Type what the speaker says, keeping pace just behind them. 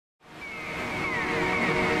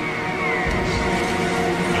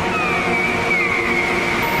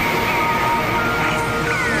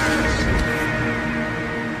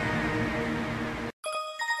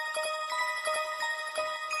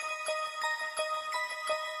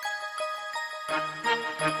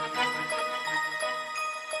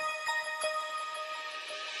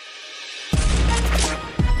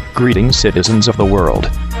Greetings, citizens of the world,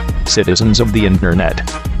 citizens of the internet,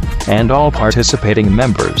 and all participating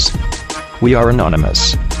members. We are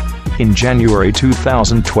anonymous. In January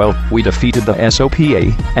 2012, we defeated the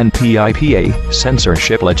SOPA and PIPA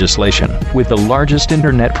censorship legislation with the largest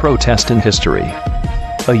internet protest in history.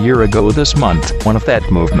 A year ago this month, one of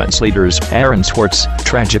that movement's leaders, Swartz,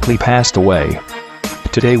 tragically passed away.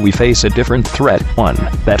 Today we face a different threat, one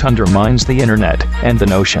that undermines the internet and the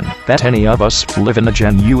notion that any of us live in a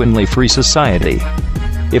genuinely free society.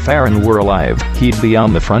 If Aaron were alive, he'd be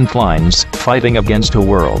on the front lines, fighting against a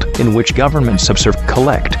world in which governments observe,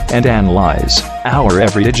 collect, and analyze our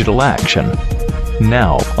every digital action.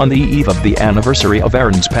 Now, on the eve of the anniversary of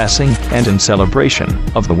Aaron's passing, and in celebration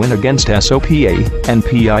of the win against SOPA and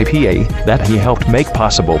PIPA that he helped make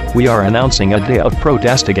possible, we are announcing a day of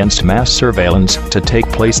protest against mass surveillance to take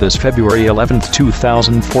place this February 11,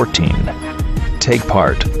 2014. Take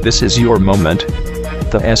part, this is your moment.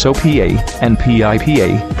 The SOPA and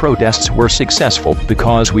PIPA protests were successful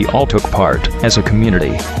because we all took part as a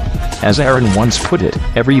community. As Aaron once put it,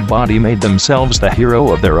 everybody made themselves the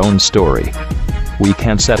hero of their own story. We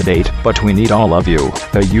can't set a date, but we need all of you,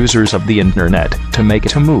 the users of the internet, to make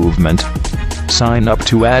it a movement. Sign up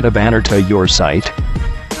to add a banner to your site.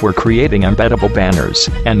 We're creating embeddable banners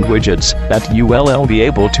and widgets that you will be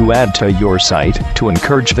able to add to your site to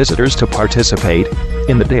encourage visitors to participate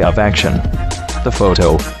in the day of action. The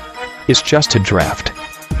photo is just a draft.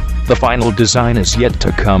 The final design is yet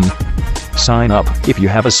to come. Sign up if you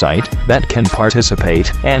have a site that can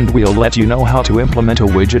participate, and we'll let you know how to implement a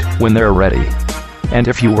widget when they're ready. And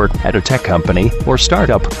if you work at a tech company or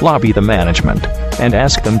startup, lobby the management and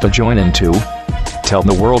ask them to join in too. Tell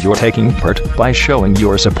the world you're taking part by showing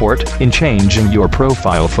your support in changing your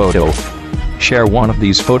profile photo. Share one of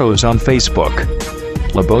these photos on Facebook.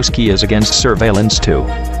 Lebowski is against surveillance too.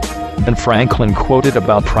 And Franklin quoted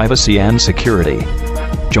about privacy and security.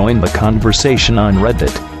 Join the conversation on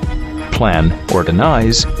Reddit. Plan,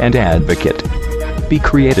 organize, and advocate. Be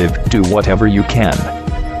creative, do whatever you can.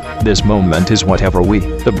 This moment is whatever we,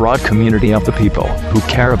 the broad community of the people who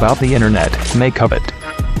care about the internet, make of it.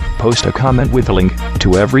 Post a comment with a link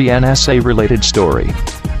to every NSA-related story.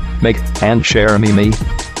 Make and share a meme.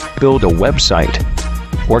 Build a website.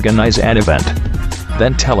 Organize an event.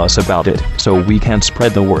 Then tell us about it so we can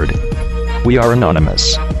spread the word. We are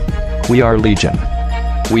anonymous. We are legion.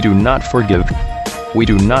 We do not forgive. We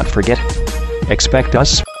do not forget. Expect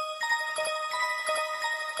us.